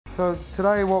So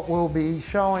today what we'll be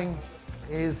showing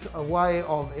is a way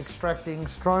of extracting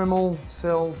stromal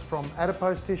cells from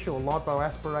adipose tissue or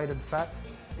lipoaspirated fat.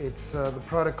 It's the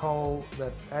protocol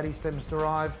that Adipose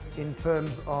derived in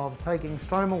terms of taking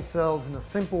stromal cells in a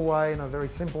simple way, in a very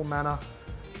simple manner,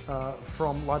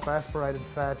 from lipoaspirated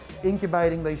fat,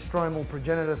 incubating these stromal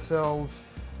progenitor cells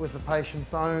with the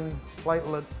patient's own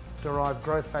platelet-derived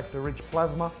growth factor-rich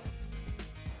plasma,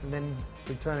 and then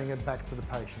returning it back to the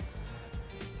patient.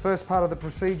 First part of the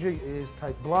procedure is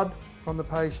take blood from the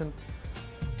patient,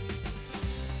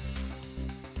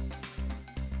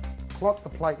 clot the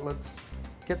platelets,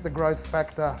 get the growth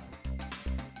factor,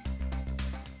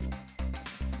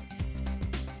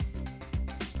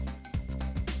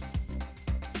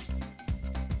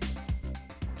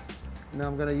 now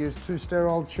I'm going to use 2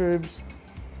 sterile tubes,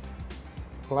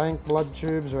 blank blood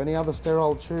tubes or any other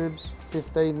sterile tubes,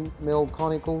 15 ml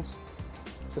conicals.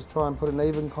 Just try and put an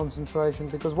even concentration,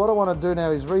 because what I want to do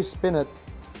now is respin it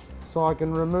so I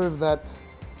can remove that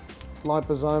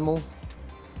liposomal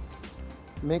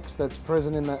mix that's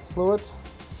present in that fluid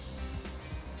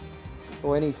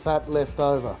or any fat left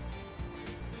over,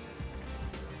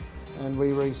 and we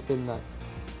respin that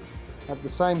at the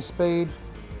same speed,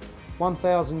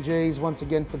 1000 Gs once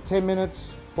again for 10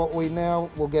 minutes. What we now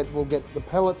will get the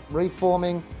pellet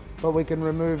reforming, but we can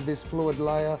remove this fluid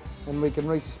layer and we can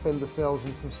resuspend the cells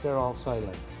in some sterile saline.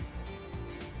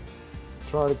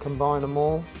 Try to combine them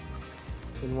all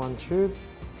in one tube.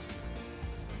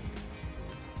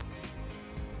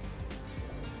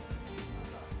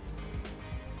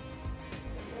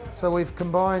 So we've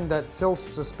combined that cell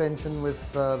suspension with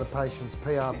the patient's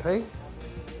PRP,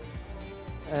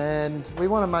 and we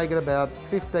want to make it about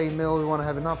 15 ml. We want to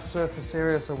have enough surface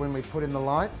area so when we put in the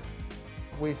light.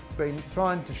 We've been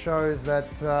trying to show is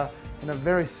that in a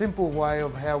very simple way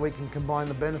of how we can combine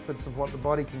the benefits of what the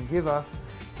body can give us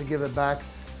to give it back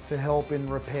to help in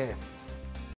repair.